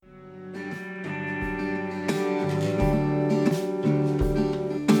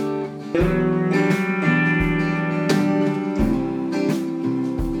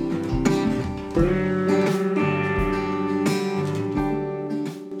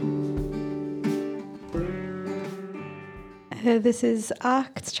This is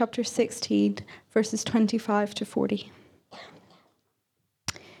Acts chapter 16, verses 25 to 40.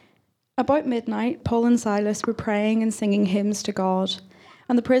 About midnight, Paul and Silas were praying and singing hymns to God,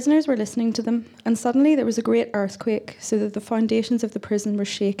 and the prisoners were listening to them. And suddenly there was a great earthquake, so that the foundations of the prison were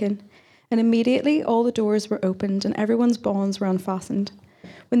shaken. And immediately all the doors were opened, and everyone's bonds were unfastened.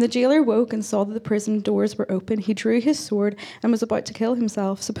 When the jailer woke and saw that the prison doors were open, he drew his sword and was about to kill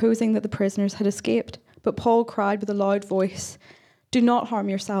himself, supposing that the prisoners had escaped. But Paul cried with a loud voice, "Do not harm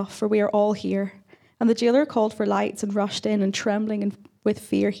yourself, for we are all here." And the jailer called for lights and rushed in, and trembling and with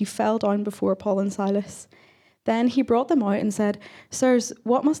fear, he fell down before Paul and Silas. Then he brought them out and said, "Sirs,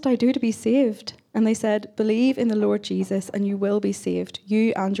 what must I do to be saved?" And they said, "Believe in the Lord Jesus, and you will be saved,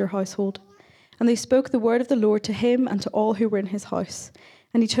 you and your household." And they spoke the word of the Lord to him and to all who were in his house.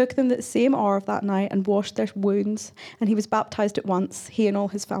 And he took them the same hour of that night and washed their wounds, and he was baptized at once, he and all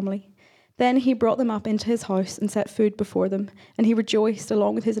his family. Then he brought them up into his house and set food before them, and he rejoiced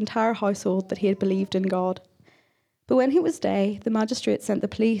along with his entire household that he had believed in God. But when it was day, the magistrates sent the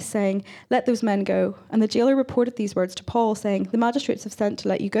police, saying, "Let those men go." And the jailer reported these words to Paul, saying, "The magistrates have sent to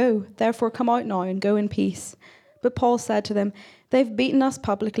let you go. Therefore come out now and go in peace." But Paul said to them, "They've beaten us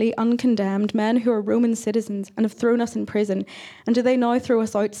publicly, uncondemned, men who are Roman citizens, and have thrown us in prison. And do they now throw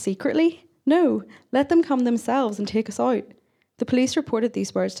us out secretly? No, let them come themselves and take us out." The police reported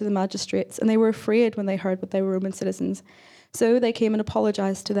these words to the magistrates, and they were afraid when they heard that they were Roman citizens. So they came and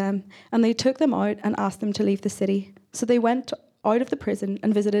apologized to them, and they took them out and asked them to leave the city. So they went out of the prison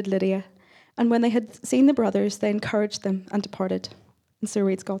and visited Lydia. And when they had seen the brothers, they encouraged them and departed. And so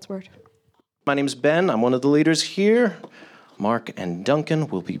reads God's word. My name's Ben. I'm one of the leaders here. Mark and Duncan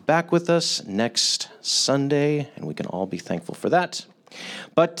will be back with us next Sunday, and we can all be thankful for that.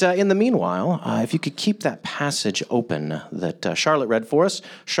 But in the meanwhile, if you could keep that passage open that Charlotte read for us.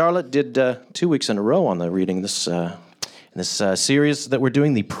 Charlotte did 2 weeks in a row on the reading this series that we're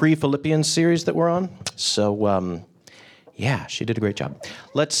doing, the pre-Philippians series that we're on. So, yeah, she did a great job.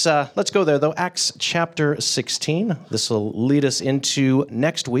 Let's go there, though. Acts chapter 16. This will lead us into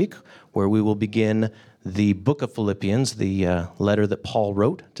next week, where we will begin the book of Philippians, the letter that Paul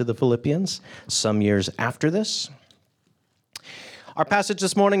wrote to the Philippians some years after this. Our passage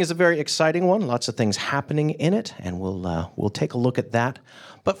this morning is a very exciting one. Lots of things happening in it, and we'll take a look at that.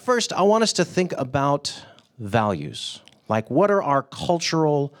 But first, I want us to think about values. Like, what are our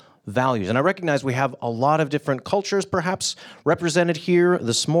cultural values? And I recognize we have a lot of different cultures, perhaps, represented here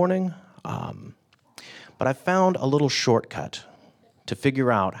this morning. But I found a little shortcut to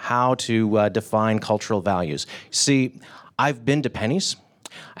figure out how to define cultural values. See, I've been to Penny's,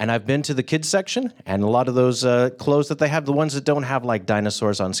 and I've been to the kids section, and a lot of those clothes that they have, the ones that don't have like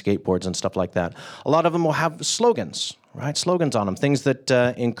dinosaurs on skateboards and stuff like that, a lot of them will have slogans, right? Slogans on them, things that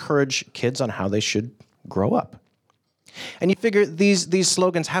encourage kids on how they should grow up. And you figure these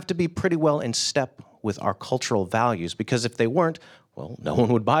slogans have to be pretty well in step with our cultural values, because if they weren't, well, no one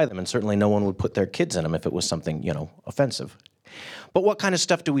would buy them, and certainly no one would put their kids in them if it was something, offensive. But what kind of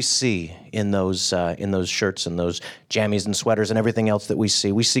stuff do we see in those shirts and those jammies and sweaters and everything else that we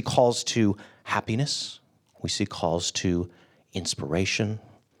see? We see calls to happiness. We see calls to inspiration,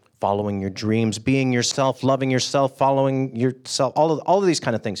 following your dreams, being yourself, loving yourself, following yourself, all of these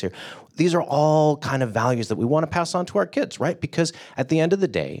kind of things here. These are all kind of values that we want to pass on to our kids, right? Because at the end of the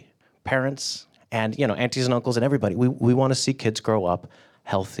day, parents and, aunties and uncles and everybody, we want to see kids grow up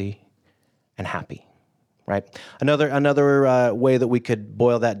healthy and happy. Right. Another way that we could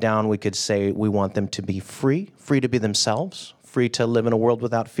boil that down, we could say we want them to be free to be themselves, free to live in a world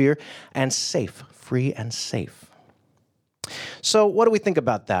without fear, and safe, free and safe. So what do we think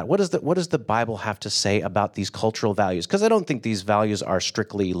about that? What does the Bible have to say about these cultural values? Because I don't think these values are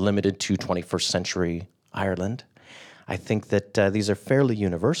strictly limited to 21st century Ireland. I think that these are fairly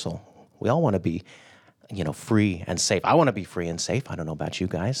universal. We all want to be, free and safe. I want to be free and safe. I don't know about you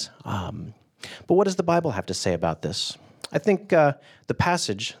guys. But what does the Bible have to say about this? I think the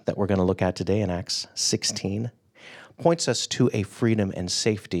passage that we're going to look at today in Acts 16 points us to a freedom and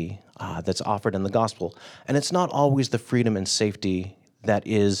safety that's offered in the gospel. And it's not always the freedom and safety that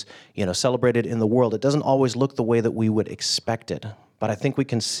is, celebrated in the world. It doesn't always look the way that we would expect it. But I think we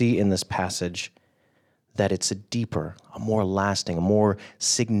can see in this passage that it's a deeper, a more lasting, a more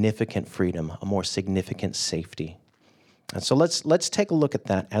significant freedom, a more significant safety. And so let's take a look at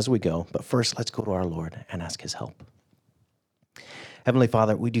that as we go. But first, let's go to our Lord and ask his help. Heavenly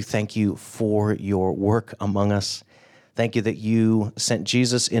Father, we do thank you for your work among us. Thank you that you sent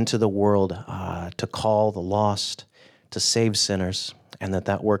Jesus into the world to call the lost, to save sinners, and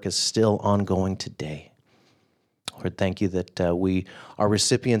that work is still ongoing today. Lord, thank you that we are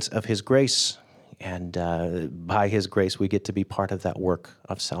recipients of his grace And by his grace, we get to be part of that work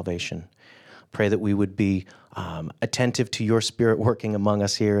of salvation. Pray that we would be attentive to your Spirit working among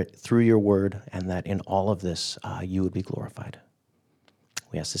us here through your word, and that in all of this, you would be glorified.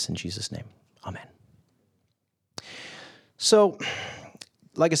 We ask this in Jesus' name. Amen. So,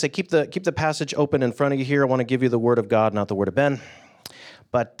 like I said, keep the passage open in front of you here. I want to give you the word of God, not the word of Ben.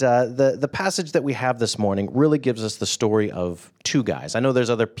 But the passage that we have this morning really gives us the story of two guys. I know there's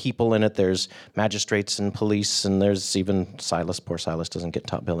other people in it. There's magistrates and police, and there's even Silas. Poor Silas doesn't get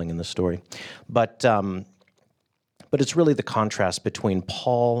top billing in this story. But it's really the contrast between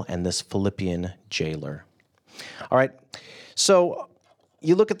Paul and this Philippian jailer. All right, so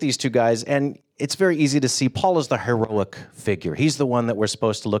you look at these two guys, and it's very easy to see Paul as the heroic figure. He's the one that we're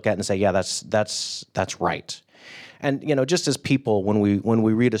supposed to look at and say, yeah, that's right. And, just as people, when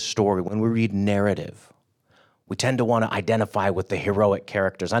we read a story, when we read narrative, we tend to want to identify with the heroic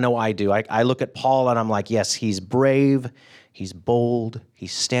characters. I know I do. I look at Paul and I'm like, yes, he's brave, he's bold, he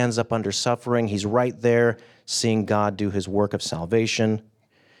stands up under suffering, he's right there seeing God do his work of salvation.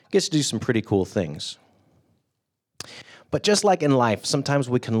 He gets to do some pretty cool things. But just like in life, sometimes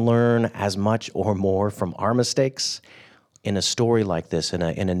we can learn as much or more from our mistakes. In a story like this, in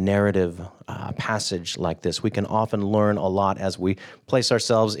a narrative passage like this, we can often learn a lot as we place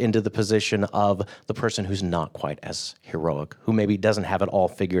ourselves into the position of the person who's not quite as heroic, who maybe doesn't have it all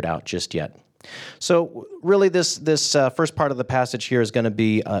figured out just yet. So really this first part of the passage here is going to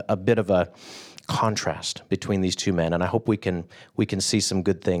be a bit of a contrast between these two men, and I hope we can see some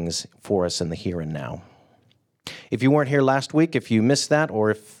good things for us in the here and now. If you weren't here last week, if you missed that,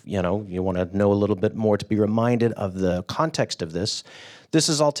 or if you want to know a little bit more to be reminded of the context of this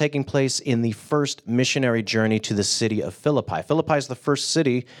is all taking place in the first missionary journey to the city of Philippi. Philippi is the first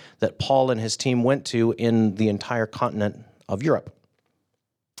city that Paul and his team went to in the entire continent of Europe.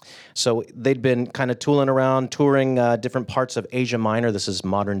 So they'd been kind of tooling around, touring different parts of Asia Minor. This is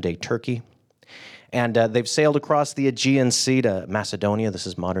modern-day Turkey. And they've sailed across the Aegean Sea to Macedonia. This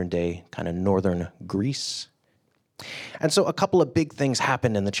is modern-day kind of northern Greece. And so a couple of big things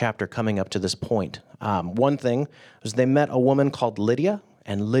happened in the chapter coming up to this point. One thing was they met a woman called Lydia,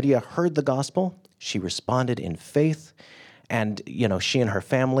 and Lydia heard the gospel. She responded in faith, and she and her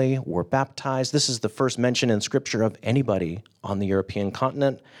family were baptized. This is the first mention in Scripture of anybody on the European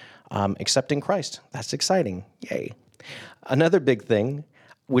continent accepting Christ. That's exciting. Yay. Another big thing,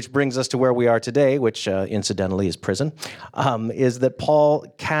 which brings us to where we are today, which incidentally is prison, is that Paul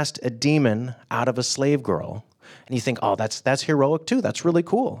cast a demon out of a slave girl. And you think, oh, that's heroic too. That's really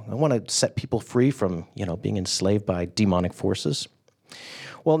cool. I want to set people free from, being enslaved by demonic forces.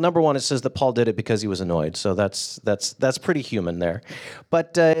 Well, number one, it says that Paul did it because he was annoyed. So that's pretty human there.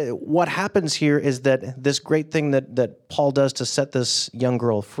 But what happens here is that this great thing that Paul does to set this young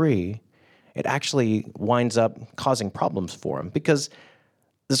girl free, it actually winds up causing problems for him because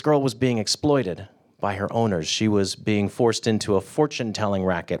this girl was being exploited by her owners. She was being forced into a fortune-telling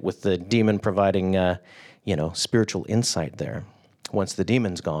racket with the demon providing spiritual insight there. Once the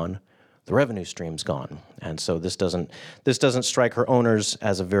demon's gone, the revenue stream's gone. And so this doesn't strike her owners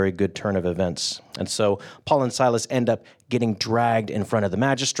as a very good turn of events. And so Paul and Silas end up getting dragged in front of the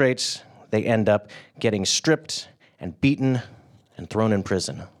magistrates. They end up getting stripped and beaten and thrown in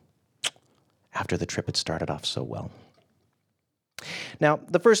prison after the trip had started off so well. Now,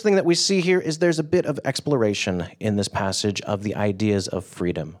 the first thing that we see here is there's a bit of exploration in this passage of the ideas of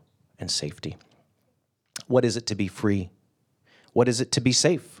freedom and safety. What is it to be free? What is it to be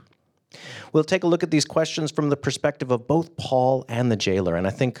safe? We'll take a look at these questions from the perspective of both Paul and the jailer, and I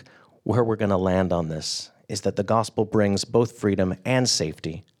think where we're going to land on this is that the gospel brings both freedom and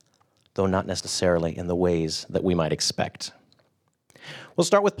safety, though not necessarily in the ways that we might expect. We'll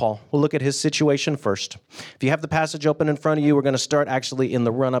start with Paul. We'll look at his situation first. If you have the passage open in front of you, we're going to start actually in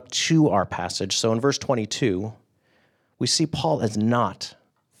the run-up to our passage. So in verse 22, we see Paul as not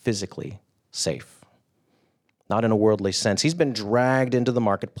physically safe, not in a worldly sense. He's been dragged into the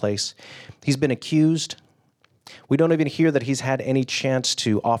marketplace. He's been accused. We don't even hear that he's had any chance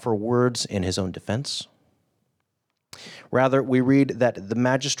to offer words in his own defense. Rather, we read that the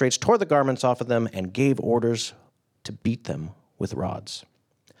magistrates tore the garments off of them and gave orders to beat them with rods.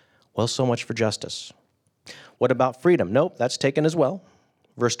 Well, so much for justice. What about freedom? Nope, that's taken as well.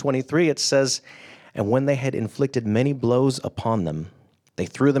 Verse 23, it says, "And when they had inflicted many blows upon them, they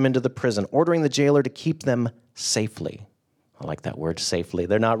threw them into the prison, ordering the jailer to keep them safely." I like that word, safely.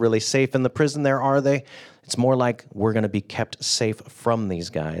 They're not really safe in the prison there, are they? It's more like we're going to be kept safe from these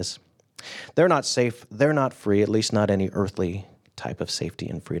guys. They're not safe. They're not free, at least not any earthly type of safety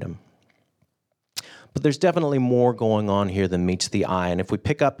and freedom. But there's definitely more going on here than meets the eye. And if we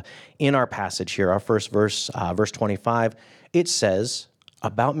pick up in our passage here, our first verse, verse 25, it says,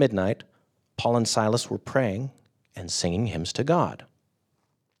 about midnight, Paul and Silas were praying and singing hymns to God.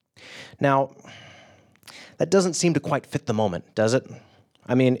 Now, that doesn't seem to quite fit the moment, does it?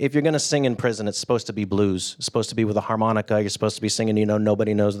 I mean, if you're going to sing in prison, it's supposed to be blues. It's supposed to be with a harmonica. You're supposed to be singing,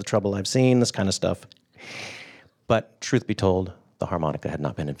 nobody knows the trouble I've seen, this kind of stuff. But truth be told, the harmonica had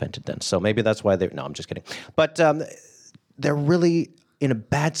not been invented then. So maybe that's why no, I'm just kidding. But they're really in a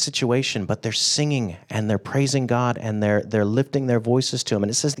bad situation, but they're singing and they're praising God and they're lifting their voices to him. And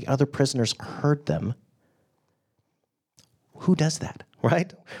it says the other prisoners heard them. Who does that,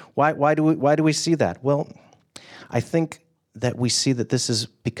 right? Why do we see that? Well, I think that we see that this is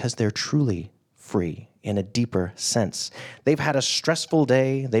because they're truly free in a deeper sense. They've had a stressful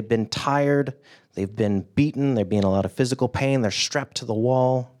day. They've been tired. They've been beaten. They've been in a lot of physical pain. They're strapped to the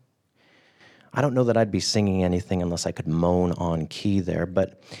wall. I don't know that I'd be singing anything unless I could moan on key there,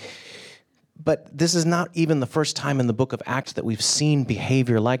 but this is not even the first time in the book of Acts that we've seen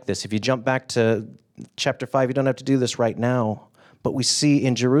behavior like this. If you jump back to chapter 5, you don't have to do this right now, but we see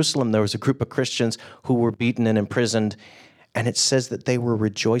in Jerusalem there was a group of Christians who were beaten and imprisoned, and it says that they were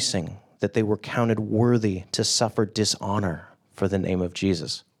rejoicing, that they were counted worthy to suffer dishonor for the name of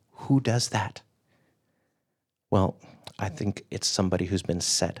Jesus. Who does that? Well, I think it's somebody who's been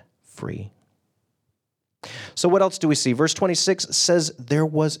set free. So what else do we see? Verse 26 says there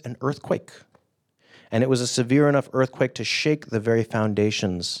was an earthquake, and it was a severe enough earthquake to shake the very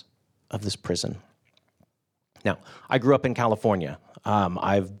foundations of this prison. Now, I grew up in California.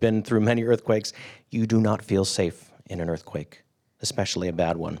 I've been through many earthquakes. You do not feel safe in an earthquake, especially a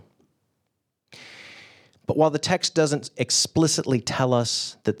bad one. But while the text doesn't explicitly tell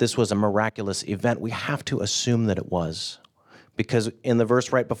us that this was a miraculous event, we have to assume that it was. Because in the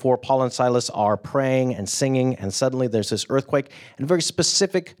verse right before, Paul and Silas are praying and singing, and suddenly there's this earthquake, and a very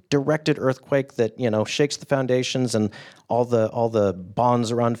specific, directed earthquake that, shakes the foundations, and all the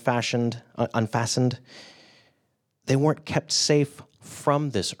bonds are unfastened. They weren't kept safe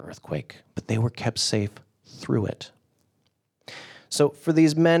from this earthquake, but they were kept safe through it. So for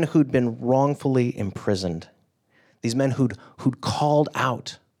these men who'd been wrongfully imprisoned, these men who'd called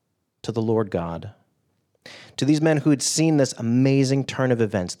out to the Lord God, to these men who had seen this amazing turn of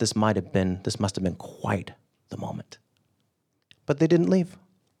events, this must have been quite the moment. But they didn't leave.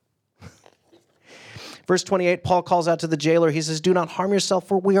 Verse 28, Paul calls out to the jailer. He says, "Do not harm yourself,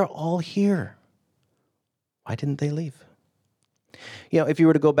 for we are all here." Why didn't they leave? If you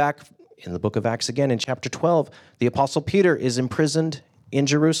were to go back in the book of Acts again, in chapter 12, the Apostle Peter is imprisoned in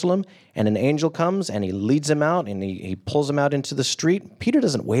Jerusalem, and an angel comes and he leads him out and he pulls him out into the street. Peter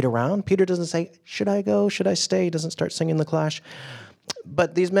doesn't wait around. Peter doesn't say, should I go? Should I stay? He doesn't start singing the Clash.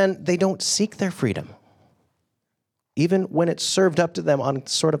 But these men, they don't seek their freedom. Even when it's served up to them on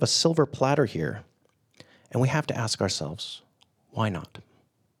sort of a silver platter here. And we have to ask ourselves, why not?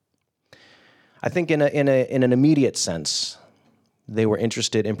 I think in an immediate sense, they were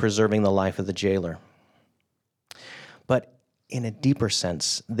interested in preserving the life of the jailer. But in a deeper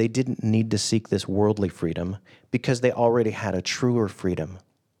sense, they didn't need to seek this worldly freedom because they already had a truer freedom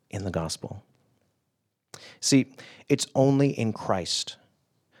in the gospel. See, it's only in Christ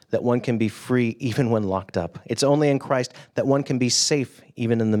that one can be free even when locked up. It's only in Christ that one can be safe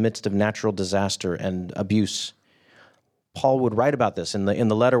even in the midst of natural disaster and abuse. Paul would write about this in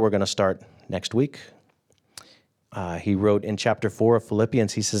the letter we're going to start next week. He wrote in chapter 4 of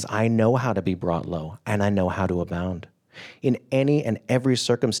Philippians, he says, "I know how to be brought low, and I know how to abound. In any and every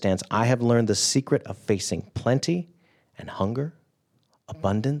circumstance, I have learned the secret of facing plenty and hunger,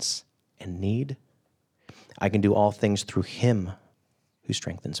 abundance and need. I can do all things through him who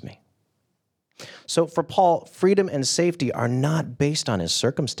strengthens me." So for Paul, freedom and safety are not based on his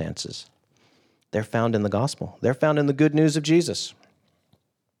circumstances. They're found in the gospel. They're found in the good news of Jesus.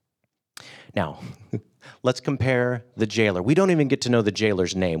 Now, let's compare the jailer. We don't even get to know the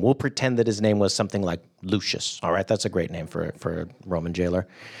jailer's name. We'll pretend that his name was something like Lucius. All right, that's a great name for a Roman jailer.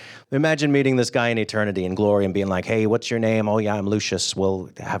 Imagine meeting this guy in eternity in glory and being like, "Hey, what's your name?" "Oh, yeah, I'm Lucius." "Well,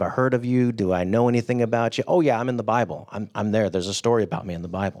 have I heard of you? Do I know anything about you?" "Oh, yeah, I'm in the Bible. I'm there. There's a story about me in the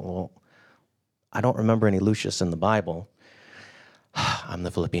Bible." "Well, I don't remember any Lucius in the Bible." "I'm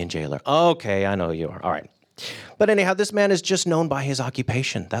the Philippian jailer." "Okay, I know who you are." All right. But anyhow, this man is just known by his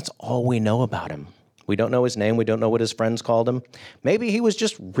occupation. That's all we know about him. We don't know his name. We don't know what his friends called him. Maybe he was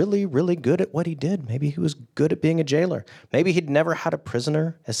just really, really good at what he did. Maybe he was good at being a jailer. Maybe he'd never had a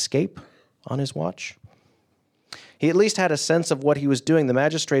prisoner escape on his watch. He at least had a sense of what he was doing. The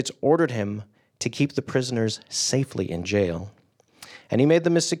magistrates ordered him to keep the prisoners safely in jail. And he made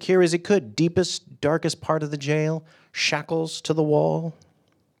them as secure as he could. Deepest, darkest part of the jail, shackles to the wall.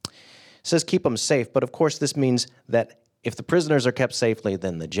 It says keep them safe, but of course this means that if the prisoners are kept safely,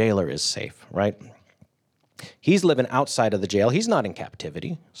 then the jailer is safe, right? He's living outside of the jail. He's not in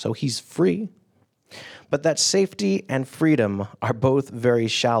captivity, so he's free. But that safety and freedom are both very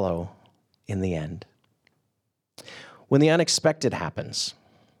shallow in the end. When the unexpected happens,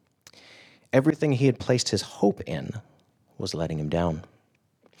 everything he had placed his hope in was letting him down.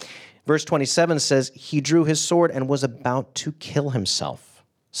 Verse 27 says, he drew his sword and was about to kill himself,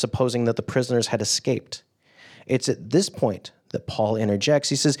 supposing that the prisoners had escaped. It's at this point that Paul interjects.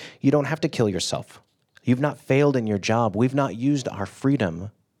 He says, you don't have to kill yourself. You've not failed in your job. We've not used our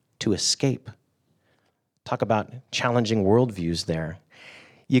freedom to escape. Talk about challenging worldviews there.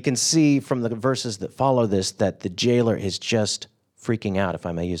 You can see from the verses that follow this that the jailer is just freaking out, if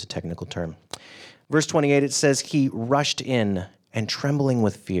I may use a technical term. Verse 28, it says, he rushed in, and trembling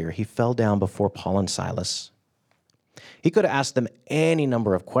with fear, he fell down before Paul and Silas. He could have asked them any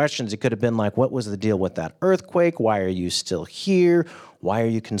number of questions. He could have been like, what was the deal with that earthquake? Why are you still here? Why are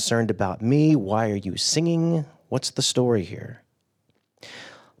you concerned about me? Why are you singing? What's the story here?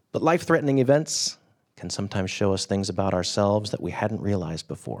 But life-threatening events can sometimes show us things about ourselves that we hadn't realized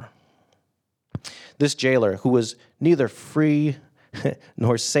before. This jailer, who was neither free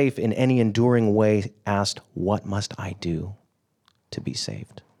nor safe in any enduring way, asked, what must I do to be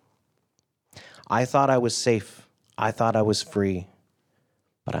saved? I thought I was safe. I thought I was free,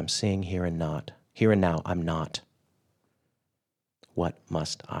 but I'm seeing here and now I'm not. What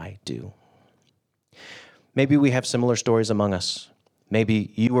must I do? Maybe we have similar stories among us.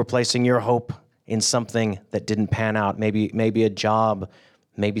 Maybe you were placing your hope in something that didn't pan out. Maybe a job,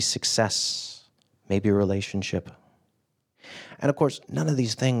 maybe success, maybe a relationship. And of course, none of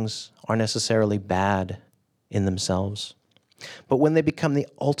these things are necessarily bad in themselves. But when they become the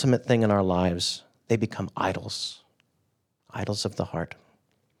ultimate thing in our lives, they become idols, idols of the heart.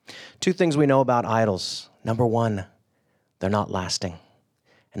 Two things we know about idols. Number one, they're not lasting.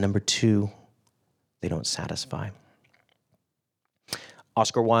 And number two, they don't satisfy.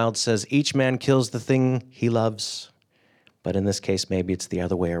 Oscar Wilde says, each man kills the thing he loves. But in this case, maybe it's the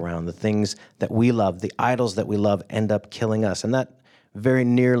other way around. The things that we love, the idols that we love, end up killing us. And that very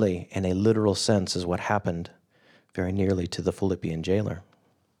nearly, in a literal sense, is what happened very nearly to the Philippian jailer.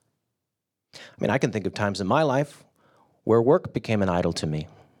 I mean, I can think of times in my life where work became an idol to me,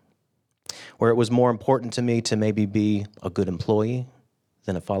 where it was more important to me to maybe be a good employee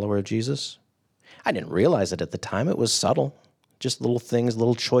than a follower of Jesus. I didn't realize it at the time. It was subtle, just little things,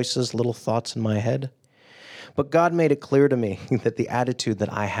 little choices, little thoughts in my head. But God made it clear to me that the attitude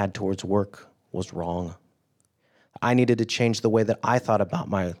that I had towards work was wrong. I needed to change the way that I thought about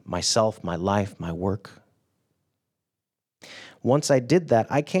myself, my life, my work. Once I did that,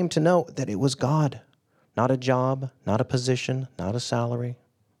 I came to know that it was God, not a job, not a position, not a salary. It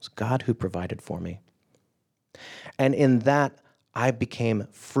was God who provided for me. And in that, I became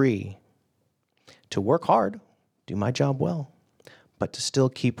free to work hard, do my job well, but to still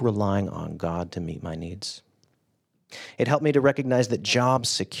keep relying on God to meet my needs. It helped me to recognize that job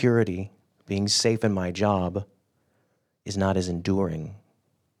security, being safe in my job, is not as enduring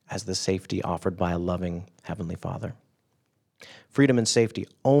as the safety offered by a loving Heavenly Father. Freedom and safety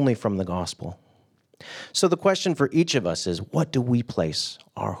only from the gospel. So the question for each of us is, what do we place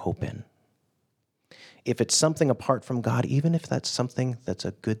our hope in? If it's something apart from God, even if that's something that's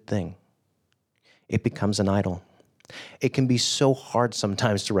a good thing, it becomes an idol. It can be so hard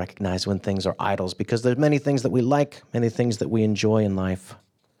sometimes to recognize when things are idols because there's many things that we like, many things that we enjoy in life,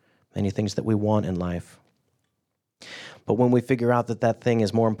 many things that we want in life. But when we figure out that that thing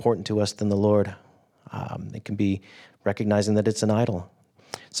is more important to us than the Lord, it can be recognizing that it's an idol.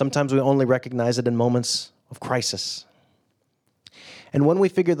 Sometimes we only recognize it in moments of crisis. And when we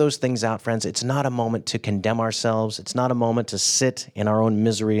figure those things out, friends, it's not a moment to condemn ourselves. It's not a moment to sit in our own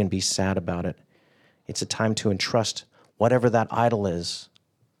misery and be sad about it. It's a time to entrust whatever that idol is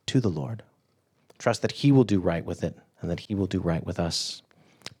to the Lord. Trust that He will do right with it and that He will do right with us.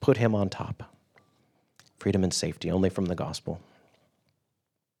 Put Him on top. Freedom and safety only from the gospel.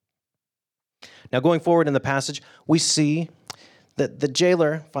 Now, going forward in the passage, we see that the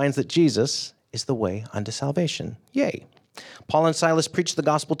jailer finds that Jesus is the way unto salvation. Yay. Paul and Silas preach the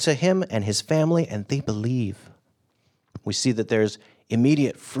gospel to him and his family, and they believe. We see that there's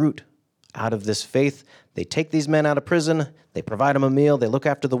immediate fruit out of this faith. They take these men out of prison, they provide them a meal, they look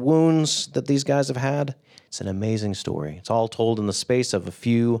after the wounds that these guys have had. It's an amazing story. It's all told in the space of a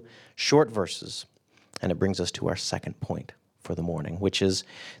few short verses. And it brings us to our second point for the morning, which is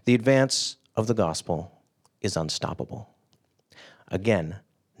the advance of the gospel is unstoppable. Again,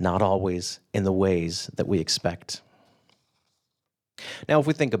 not always in the ways that we expect. Now, if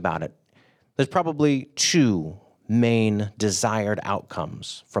we think about it, there's probably two main desired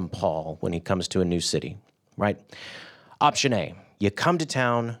outcomes from Paul when he comes to a new city, right? Option A, you come to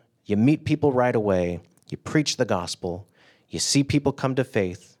town, you meet people right away, you preach the gospel, you see people come to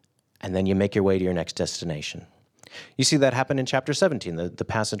faith, and then you make your way to your next destination. You see that happen in chapter 17, the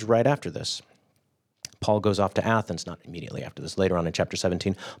passage right after this. Paul goes off to Athens, not immediately after this, later on in chapter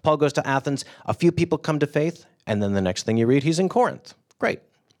 17. Paul goes to Athens, a few people come to faith, and then the next thing you read, he's in Corinth. Great.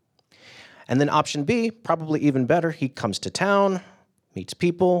 And then option B, probably even better, he comes to town, meets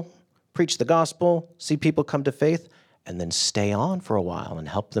people, preach the gospel, see people come to faith, and then stay on for a while and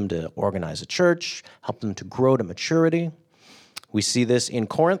help them to organize a church, help them to grow to maturity. We see this in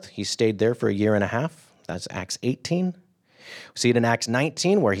Corinth. He stayed there for a year and a half. That's Acts 18. We see it in Acts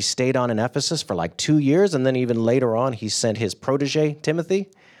 19, where he stayed on in Ephesus for like 2 years, and then even later on, he sent his protege, Timothy,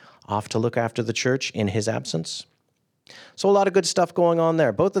 off to look after the church in his absence. So a lot of good stuff going on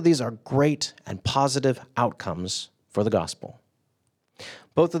there. Both of these are great and positive outcomes for the gospel.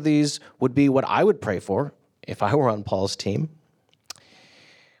 Both of these would be what I would pray for if I were on Paul's team.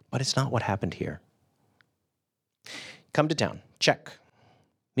 But it's not what happened here. Come to town, check.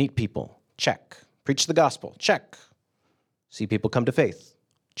 Meet people, check. Preach the gospel, check. See people come to faith,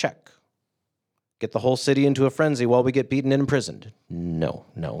 check. Get the whole city into a frenzy while we get beaten and imprisoned. No,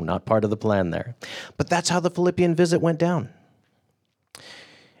 not part of the plan there. But that's how the Philippian visit went down.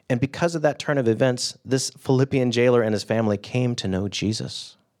 And because of that turn of events, this Philippian jailer and his family came to know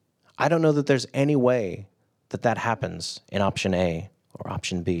Jesus. I don't know that there's any way that happens in option A or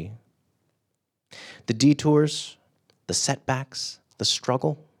option B. The detours, the setbacks, the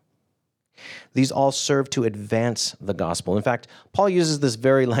struggle, these all serve to advance the gospel. In fact, Paul uses this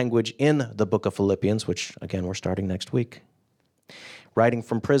very language in the book of Philippians, which, again, we're starting next week. Writing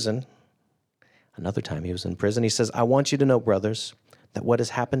from prison, another time he was in prison, he says, I want you to know, brothers, that what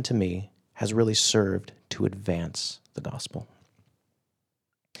has happened to me has really served to advance the gospel.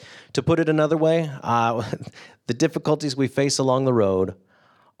 To put it another way, the difficulties we face along the road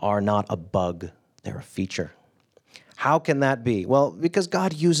are not a bug, they're a feature. How can that be? Well, because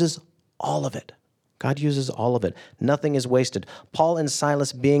God uses all of it. God uses all of it. Nothing is wasted. Paul and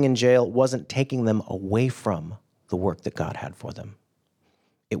Silas being in jail wasn't taking them away from the work that God had for them.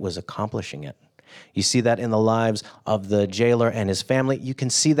 It was accomplishing it. You see that in the lives of the jailer and his family. You can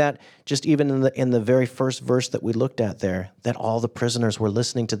see that just even in the very first verse that we looked at there, that all the prisoners were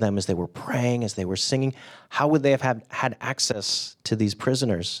listening to them as they were praying, as they were singing. How would they have had access to these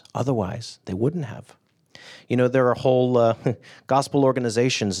prisoners otherwise? They wouldn't have. You know, there are whole gospel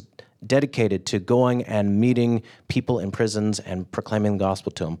organizations dedicated to going and meeting people in prisons and proclaiming the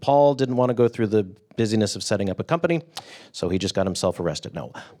gospel to them. Paul didn't want to go through the busyness of setting up a company, so he just got himself arrested.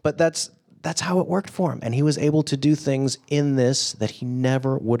 No, but that's how it worked for him, and he was able to do things in this that he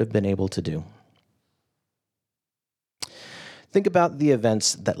never would have been able to do. Think about the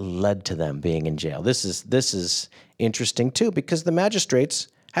events that led to them being in jail. This is interesting too, because the magistrates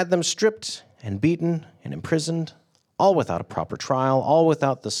had them stripped and beaten and imprisoned, all without a proper trial, all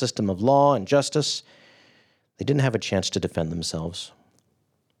without the system of law and justice. They didn't have a chance to defend themselves.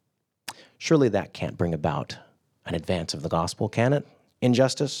 Surely that can't bring about an advance of the gospel, can it?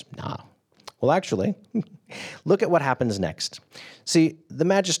 Injustice? Nah. Well, actually, look at what happens next. See, the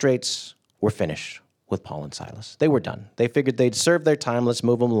magistrates were finished with Paul and Silas. They were done. They figured they'd served their time, let's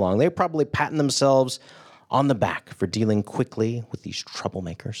move them along. They were probably patting themselves on the back for dealing quickly with these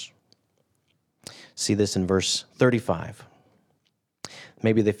troublemakers. See this in verse 35.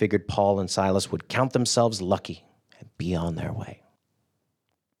 Maybe they figured Paul and Silas would count themselves lucky and be on their way.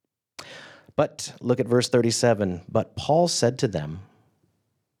 But look at verse 37. But Paul said to them,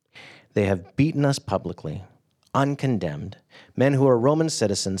 they have beaten us publicly, uncondemned, men who are Roman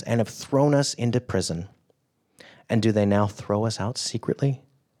citizens, and have thrown us into prison. And do they now throw us out secretly?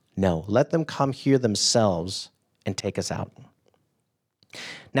 No, let them come here themselves and take us out.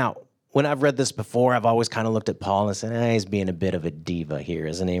 Now, when I've read this before, I've always kind of looked at Paul and said, he's being a bit of a diva here,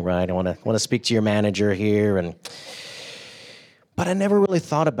 isn't he, right? I want to speak to your manager here. But I never really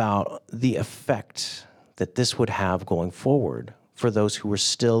thought about the effect that this would have going forward for those who were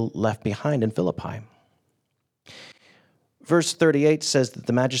still left behind in Philippi. Verse 38 says that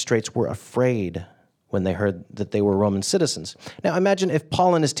the magistrates were afraid when they heard that they were Roman citizens. Now imagine if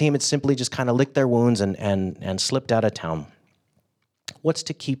Paul and his team had simply just kind of licked their wounds and slipped out of town. What's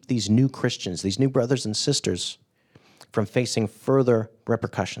to keep these new Christians, these new brothers and sisters, from facing further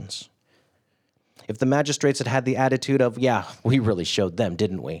repercussions? If the magistrates had the attitude of, yeah, we really showed them,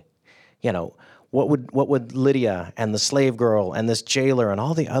 didn't we? What would Lydia and the slave girl and this jailer and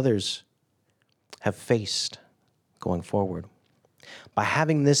all the others have faced going forward? By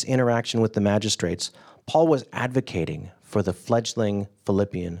having this interaction with the magistrates, Paul was advocating for the fledgling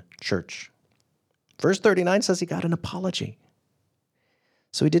Philippian church. Verse 39 says he got an apology.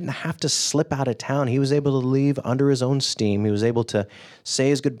 So he didn't have to slip out of town. He was able to leave under his own steam. He was able to say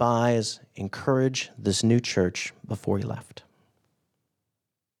his goodbyes, encourage this new church before he left.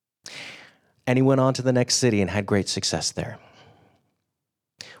 And he went on to the next city and had great success there.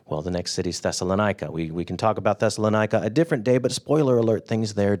 Well, the next city is Thessalonica. We can talk about Thessalonica a different day, but spoiler alert,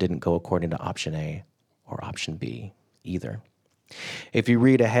 things there didn't go according to option A or option B either. If you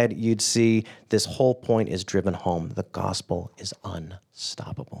read ahead, you'd see this whole point is driven home. The gospel is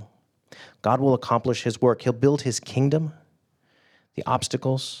unstoppable. God will accomplish his work. He'll build his kingdom. The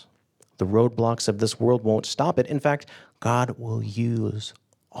obstacles, the roadblocks of this world won't stop it. In fact, God will use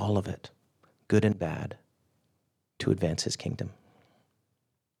all of it, good and bad, to advance his kingdom.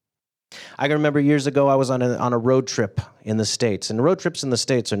 I can remember years ago I was on a road trip in the States, and road trips in the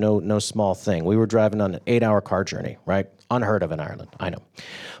States are no small thing. We were driving on an 8-hour car journey, right? Unheard of in Ireland, I know.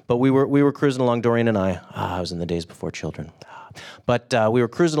 But we were cruising along, Doreen and I. I was in the days before children. But we were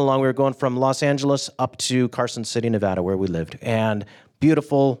cruising along. We were going from Los Angeles up to Carson City, Nevada, where we lived. And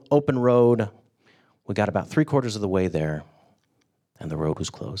beautiful, open road. We got about 3/4 of the way there, and the road was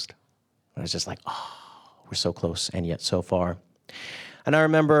closed. I was just like, we're so close and yet so far. And I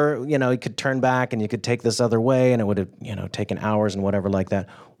remember, you could turn back and you could take this other way, and it would have, taken hours and whatever like that.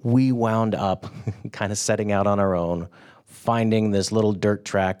 We wound up kind of setting out on our own, finding this little dirt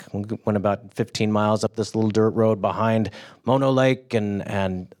track. We went about 15 miles up this little dirt road behind Mono Lake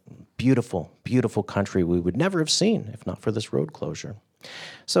and beautiful, beautiful country we would never have seen if not for this road closure.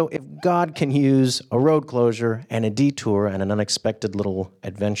 So if God can use a road closure and a detour and an unexpected little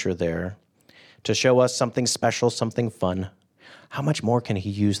adventure there to show us something special, something fun, how much more can he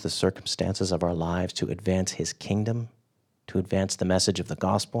use the circumstances of our lives to advance his kingdom, to advance the message of the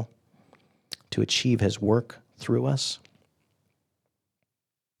gospel, to achieve his work through us?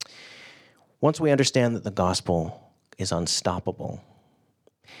 Once we understand that the gospel is unstoppable,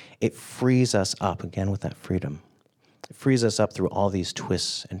 it frees us up, again with that freedom, it frees us up through all these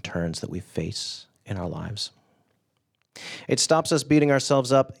twists and turns that we face in our lives. It stops us beating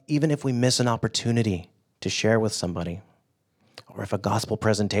ourselves up even if we miss an opportunity to share with somebody, or if a gospel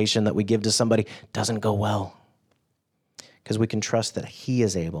presentation that we give to somebody doesn't go well, because we can trust that he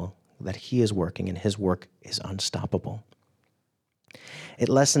is able, that he is working, and his work is unstoppable. It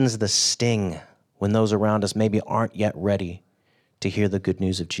lessens the sting when those around us maybe aren't yet ready to hear the good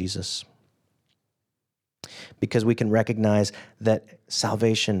news of Jesus, because we can recognize that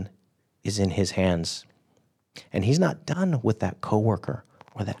salvation is in his hands, and he's not done with that coworker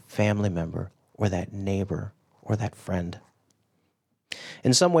or that family member or that neighbor or that friend.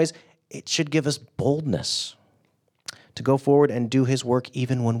 In some ways, it should give us boldness to go forward and do his work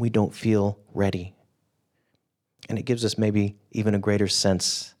even when we don't feel ready. And it gives us maybe even a greater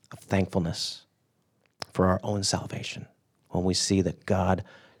sense of thankfulness for our own salvation when we see that God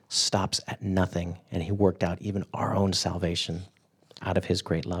stops at nothing and he worked out even our own salvation out of his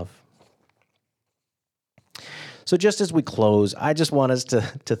great love. So just as we close, I just want us to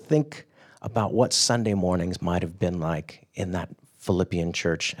think about what Sunday mornings might have been like in that Philippian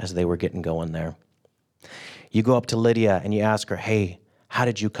church as they were getting going there. You go up to Lydia and you ask her, hey, how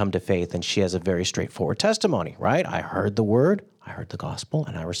did you come to faith? And she has a very straightforward testimony, right? I heard the word, I heard the gospel,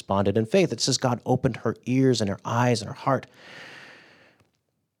 and I responded in faith. It says God opened her ears and her eyes and her heart.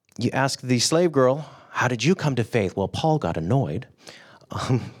 You ask the slave girl, how did you come to faith? Well, Paul got annoyed.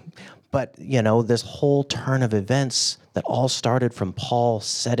 But, this whole turn of events that all started from Paul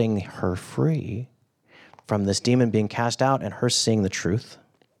setting her free from this demon being cast out and her seeing the truth.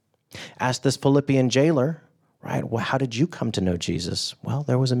 Ask this Philippian jailer, right? Well, how did you come to know Jesus? Well,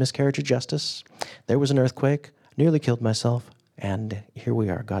 there was a miscarriage of justice. There was an earthquake. Nearly killed myself. And here we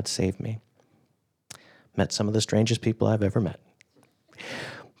are. God saved me. Met some of the strangest people I've ever met.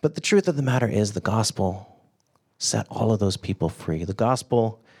 But the truth of the matter is the gospel set all of those people free. The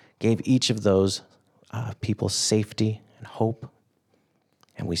gospel gave each of those people safety and hope.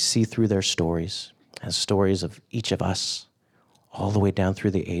 And we see through their stories, as stories of each of us, all the way down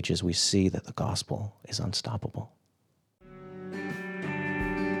through the ages, we see that the gospel is unstoppable.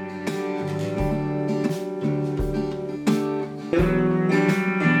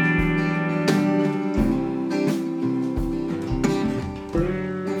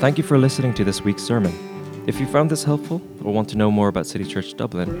 Thank you for listening to this week's sermon. If you found this helpful or want to know more about City Church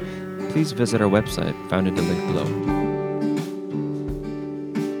Dublin, please visit our website found in the link below.